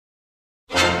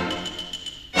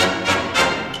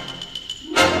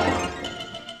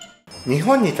日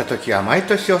本にいた時は毎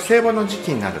年お歳暮の時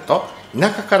期になると田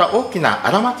舎から大きな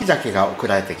荒巻鮭が送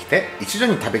られてきて一度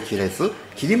に食べきれず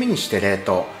切り身にして冷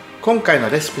凍。今回の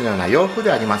レシピのような洋風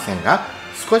ではありませんが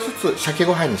少しずつ鮭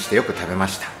ご飯にしてよく食べま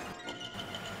した。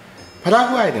パラ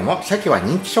グアイでも鮭は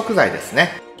人気食材です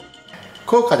ね。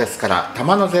高価ですからた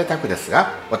まの贅沢です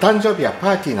がお誕生日や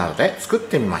パーティーなどで作っ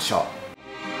てみましょう。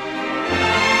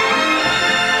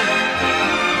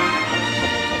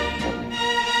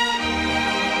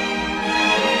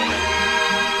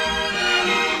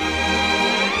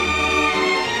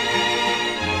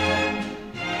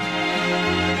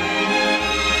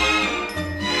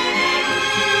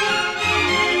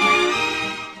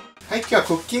はい、今日は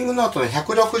クッキングノートの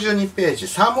162ページ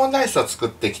サーモンライスを作っ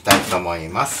ていきたいと思い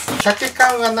ます。鮭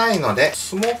缶がないので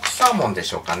スモークサーモンで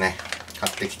しょうかね、買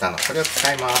ってきたのこれを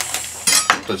使います。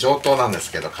ちょっと上等なんです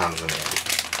けど缶詰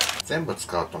全部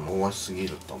使うともう多すぎ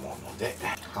ると思うので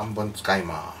半分使い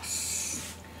ま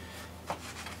す。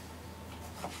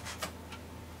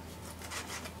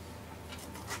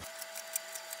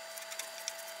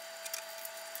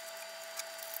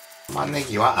玉ね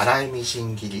ぎは粗いみじ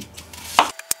ん切り、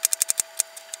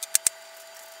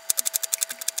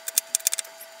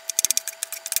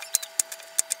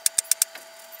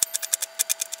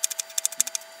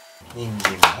人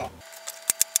参も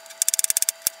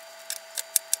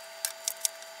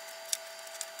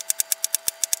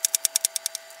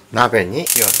鍋に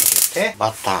火をつけて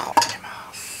バターを入れ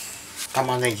ます。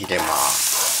玉ねぎ入れます。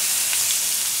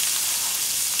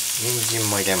人参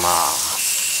も入れます。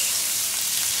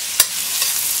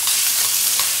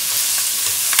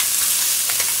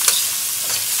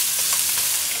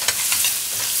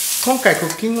今回ク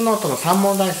ッキングノートのサー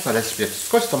モンライスのレシピで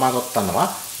少し戸惑ったの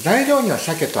は材料には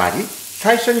鮭とあり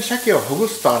最初に鮭をほぐ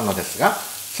すとあるのですが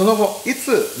その後い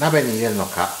つ鍋に入れるの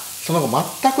かその後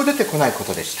全く出てこないこ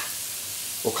とでした。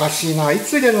おかしいな、い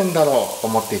つ入れるんだろうと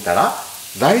思っていたら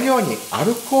材料にア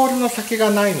ルコールの酒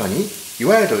がないのにい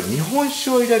わゆる日本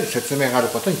酒を入れる説明がある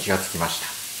ことに気がつきまし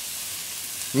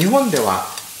た。日本では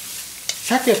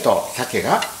鮭と鮭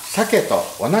が鮭と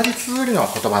同じ綴りの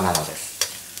言葉なので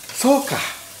す。そうか、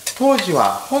当時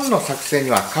は本の作成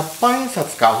には活版印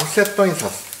刷かオフセット印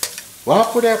刷、ワ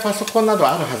ープロやパソコンなど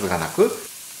あるはずがなく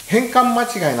変換間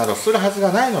違いなどするはず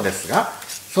がないのですが、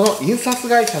その印刷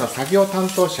会社の作業担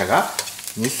当者が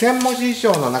2000文字以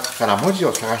上の中から文字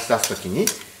を探し出すときに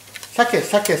鮭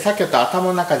鮭鮭と頭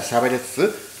の中で喋りつ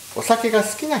つお酒が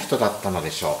好きな人だったので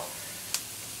しょう。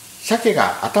鮭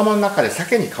が頭の中で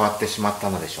鮭に変わってしまった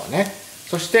のでしょうね。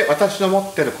そして私の持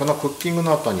っているこのクッキング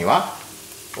ノートには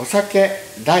お酒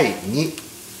第2、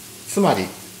つまり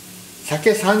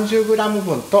酒 30g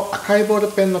分と赤いボール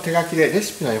ペンの手書きでレ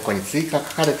シピの横に追加書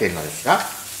かれているのですが、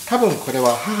多分これ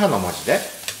は母の文字で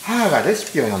母がレ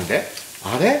シピを読んで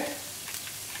あれ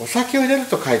お酒を入れる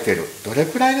と書いている、どれ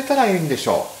くらい入れたらいいんでし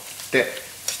ょうって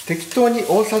適当に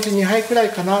大さじ2杯くらい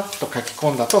かなと書き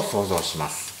込んだと想像しま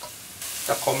す。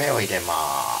米を入れま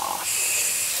す。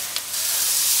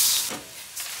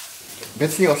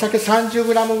別にお酒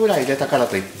 30g ぐらい入れたから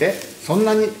といってそん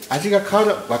なに味が変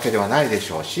わるわけではないで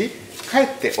しょうしかえっ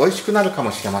て美味しくなるか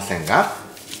もしれませんが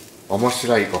面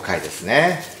白い誤解です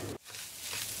ね。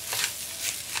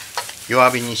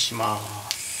弱火にします。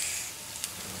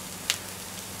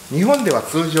日本では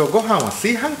通常ご飯は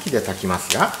炊飯器で炊きま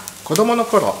すが子供の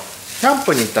頃キャン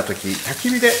プに行った時焚き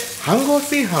火で飯盒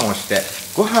炊飯をして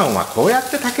ご飯はこうやっ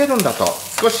て炊けるんだと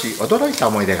少し驚いた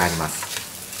思い出があります。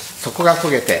そこが焦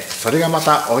げてそれがま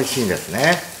た美味しいんです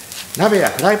ね。鍋や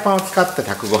フライパンを使って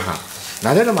炊くご飯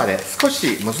慣れるまで少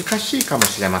し難しいかも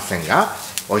しれませんが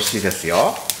美味しいです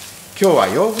よ。今日は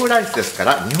洋風ライスですか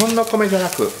ら日本の米じゃな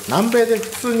く南米で普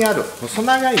通にある細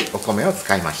長いお米を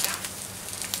使いました。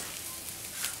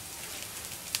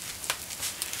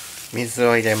水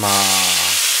を入れます。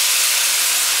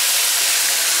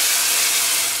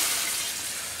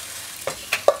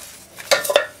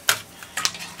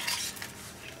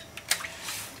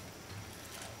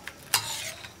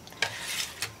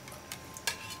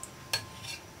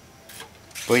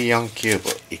ブイヨンキューブ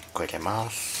1個入れ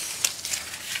ます。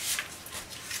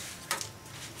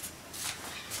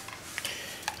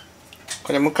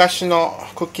これ昔の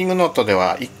クッキングノートで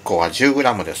は1個は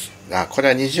 10g ですがこれ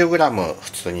は 20g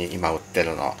普通に今売って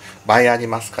るの倍あり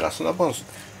ますからその分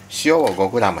塩を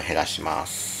 5g 減らしま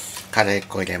す。カレー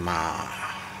粉入れ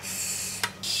ます。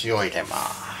塩入れま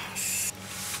す。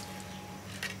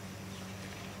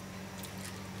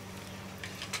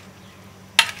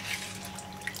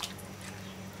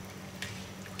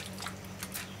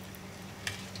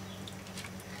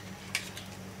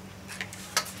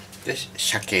で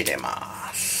鮭入れ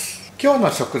ます。今日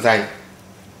の食材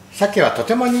鮭はと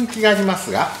ても人気がありま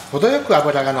すが、程よく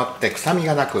脂がのって臭み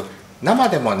がなく、生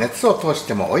でも熱を通し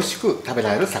ても美味しく食べ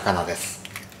られる魚です。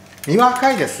身は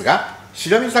赤いですが、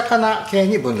白身魚系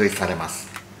に分類されます。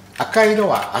赤い色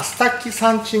はアスタキ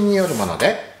サンチンによるもの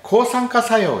で、抗酸化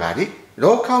作用があり、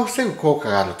老化を防ぐ効果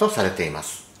があるとされていま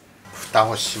す。蓋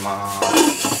をしま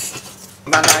す。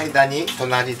今の間に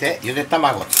隣でゆで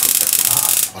卵を作っておきま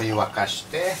す。お湯沸かし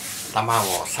て卵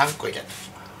を3個入れておきま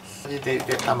す。それでゆ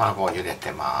で卵を茹で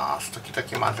てます。時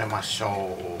々混ぜまし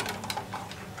ょ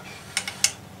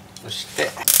う。そして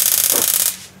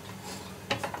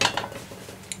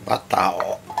バター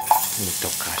を煮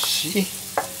溶かし、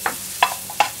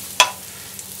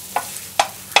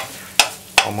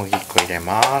小麦粉入れ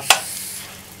ます。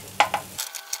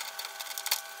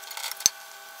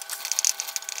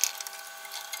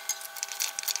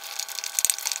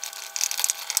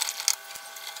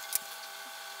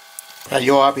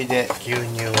弱火で牛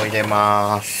乳を入れ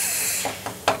ます。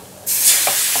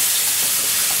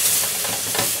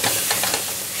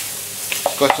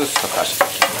少しずつ溶かしてい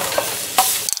きます。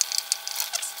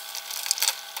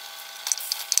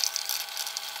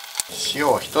塩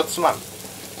を1つまみ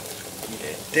入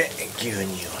れて、牛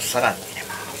乳をさらに入れ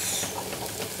ます。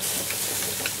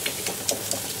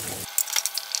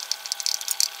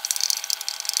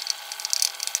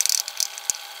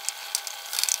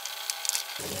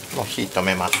もう火止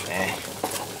めますね。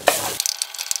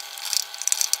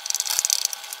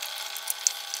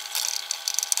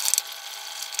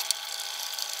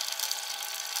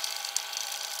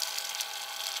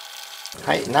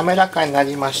はい、滑らかにな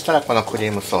りましたら、このクリ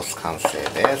ームソース完成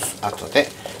です。後で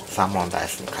サーモンライ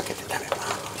スにかけて食べま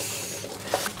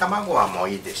す。卵はもう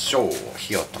いいでしょう。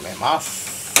火を止めま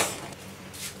す。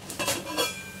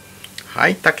は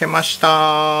い、炊けまし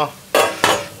た。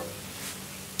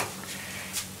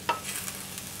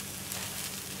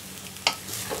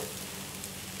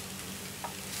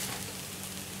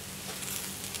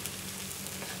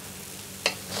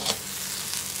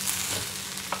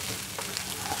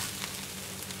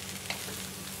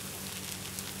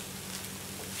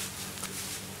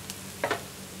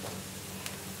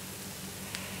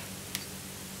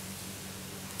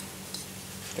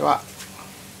では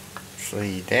つ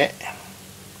いで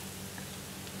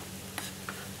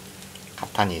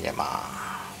型に入れま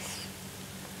す。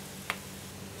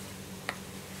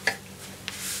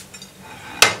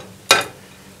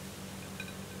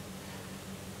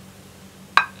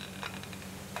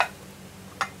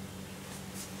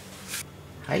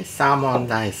はい、サーモン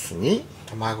ライスに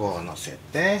卵をのせ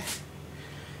て、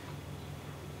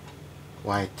ホ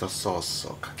ワイトソース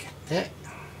をかけて、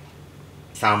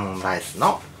サーモンライス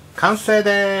の完成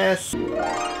です。